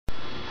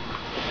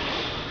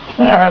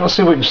Alright, let's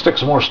see if we can stick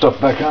some more stuff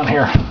back on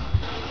here.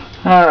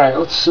 Alright,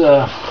 let's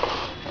I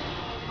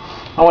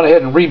went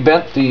ahead and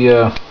rebent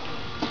the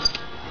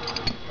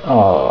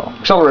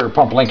accelerator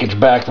pump linkage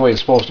back the way it's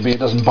supposed to be. It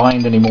doesn't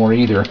bind anymore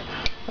either.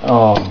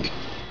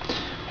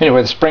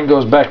 Anyway, the spring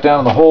goes back down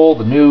in the hole.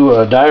 The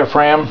new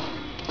diaphragm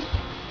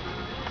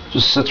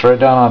just sits right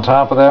down on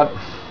top of that.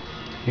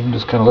 You can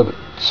just kind of let it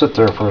sit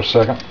there for a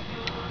second.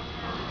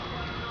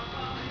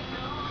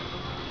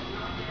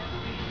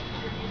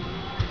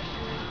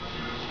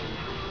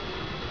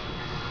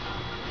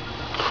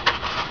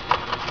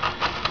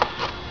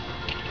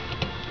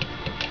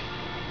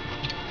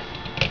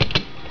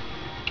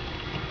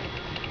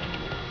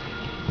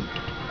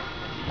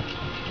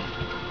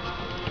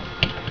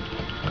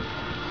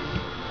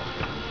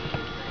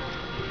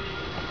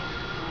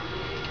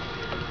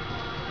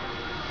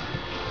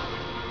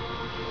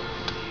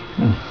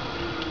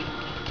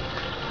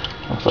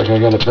 Looks like I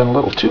got it bent a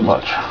little too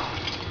much.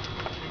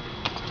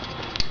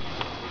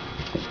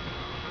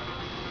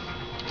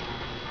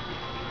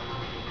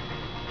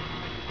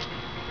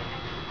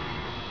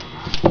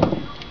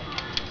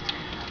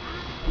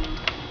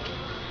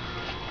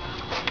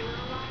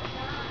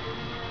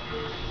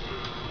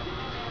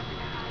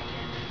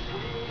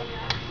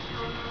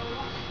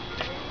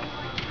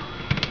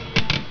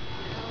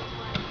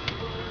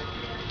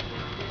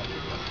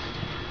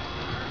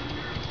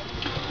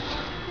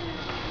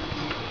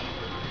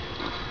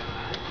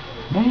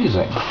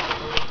 Amazing.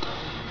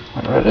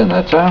 Went right in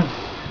that time.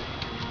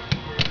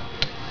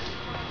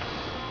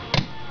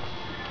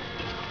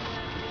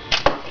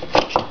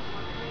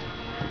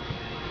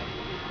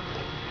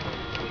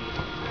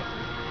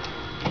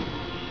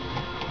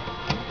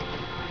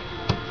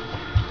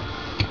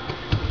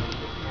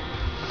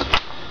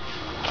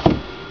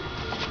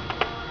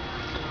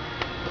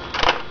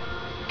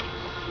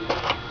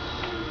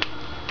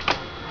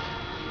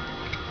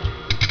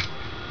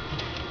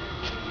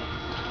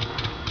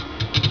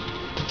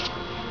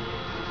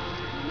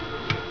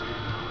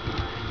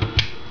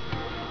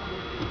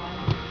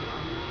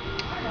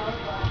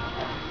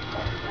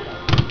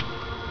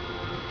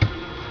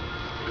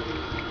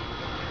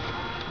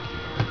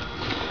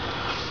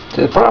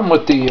 The problem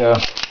with the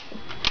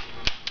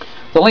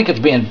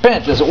linkage being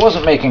bent is it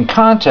wasn't making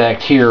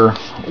contact here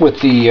with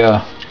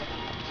the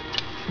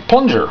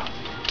plunger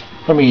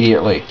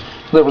immediately.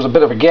 There was a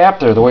bit of a gap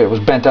there the way it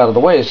was bent out of the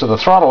way, so the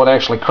throttle would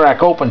actually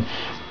crack open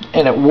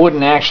and it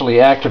wouldn't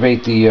actually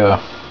activate the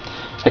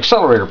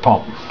accelerator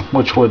pump,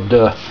 which would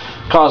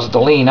cause it to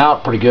lean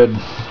out pretty good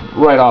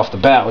right off the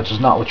bat, which is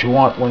not what you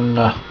want when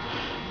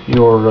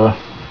you're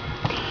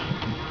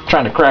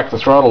trying to crack the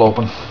throttle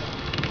open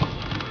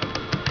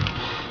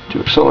to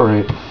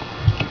accelerate.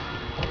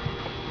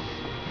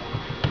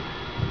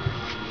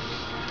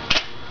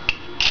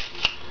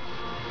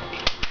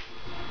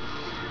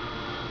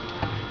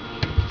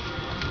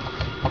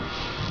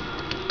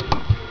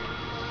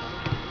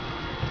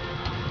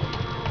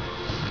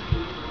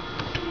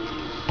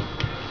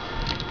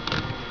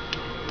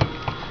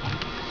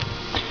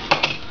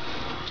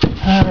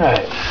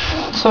 Alright,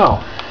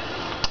 so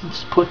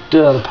let's put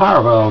the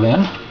power valve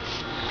in.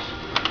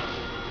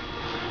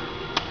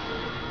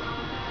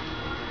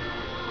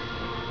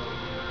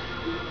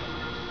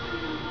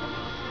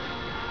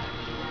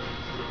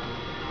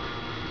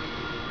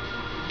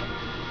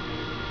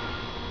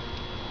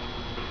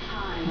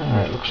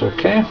 Alright, looks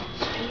okay.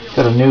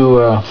 Got a new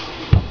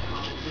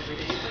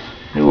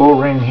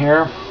O-ring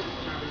here.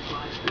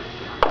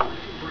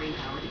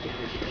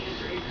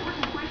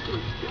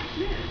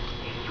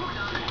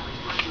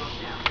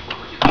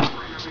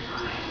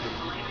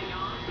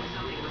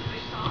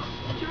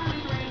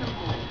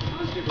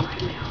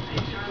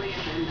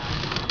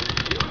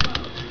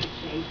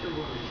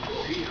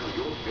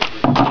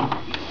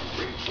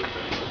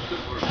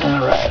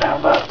 Alright, how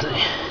about the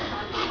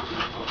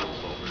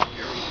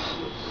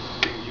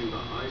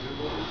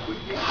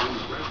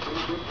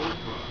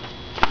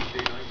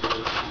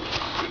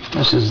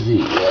this is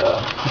the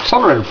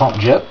accelerator pump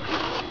jet.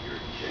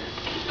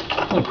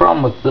 The only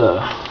problem with the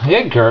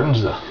egg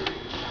cartons, the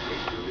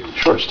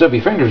short stubby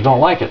fingers don't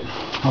like it.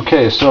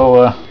 Okay,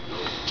 so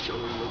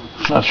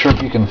not sure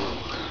if you can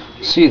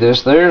see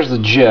this. There's the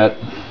jet.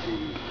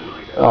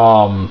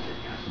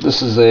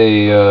 This is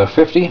a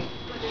 50.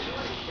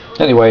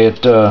 Anyway,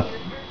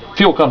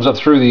 fuel comes up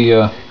through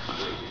the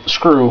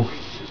screw,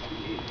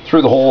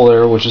 through the hole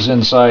there, which is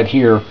inside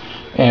here,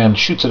 and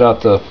shoots it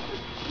out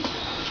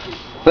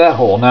that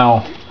hole.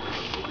 Now,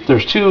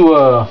 there's two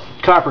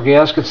copper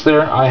gaskets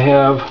there. I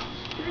have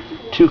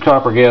two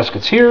copper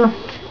gaskets here,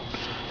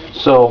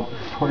 so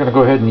we're going to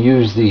go ahead and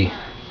use the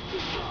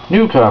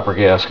new copper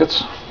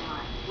gaskets.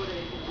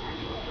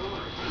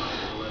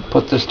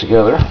 Put this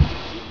together.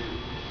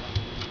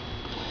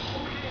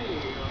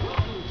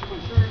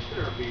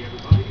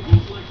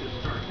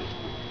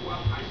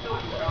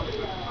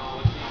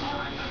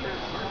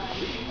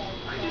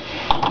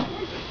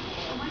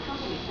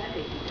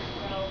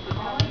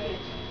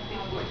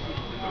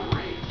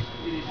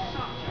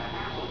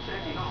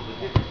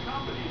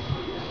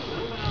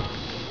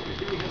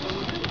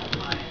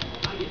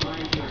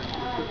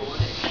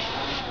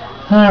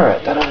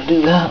 Alright, that ought to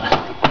do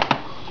that.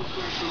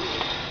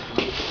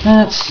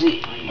 Let's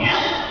see.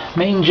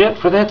 Main jet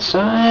for that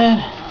side.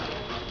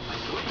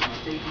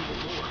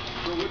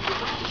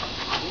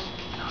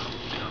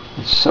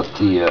 Let's set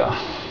the,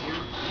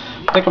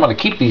 I think I'm going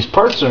to keep these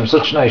parts. They're in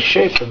such nice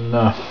shape, and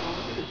I'm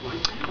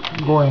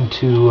going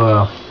to,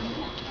 I've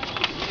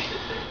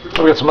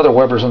got some other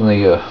Webers in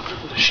the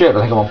shed. I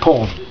think I'm going to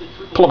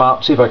pull them out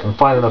and see if I can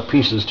find enough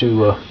pieces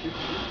to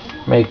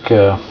make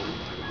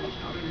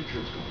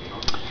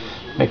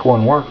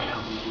one work.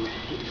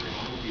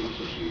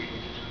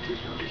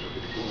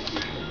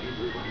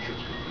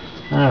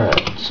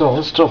 Alright, so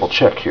let's double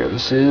check here.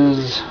 This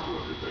is...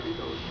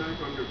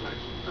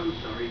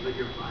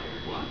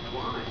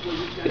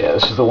 yeah,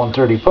 this is the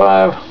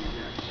 135.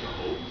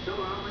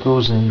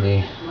 Goes in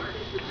the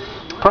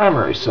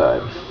primary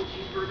side.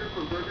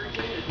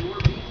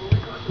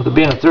 With it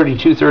being a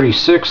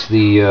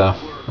 32-36,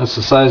 that's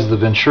the size of the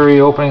venturi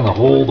opening, the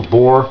hole, the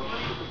bore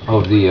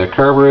of the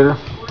carburetor.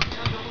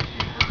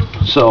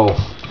 So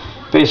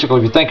basically,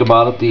 if you think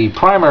about it, the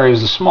primary is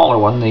the smaller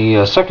one,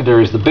 the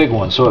secondary is the big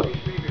one. So it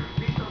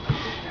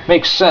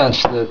makes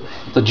sense that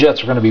the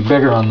jets are going to be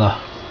bigger on the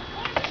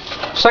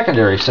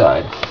secondary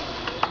side.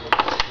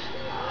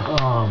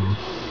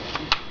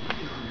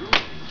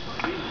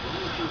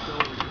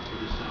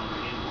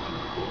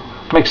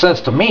 Makes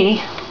sense to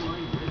me.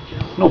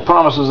 No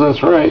promises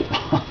that's right.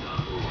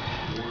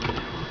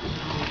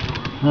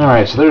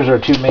 Alright, so there's our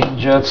two main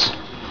jets.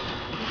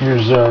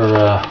 Here's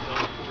our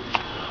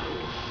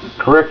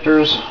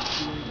correctors.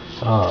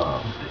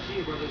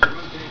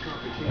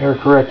 Air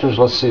correctors.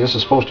 Let's see, this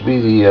is supposed to be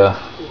the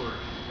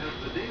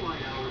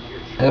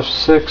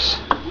F6.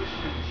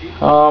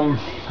 I'm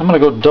going to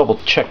go double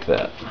check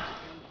that.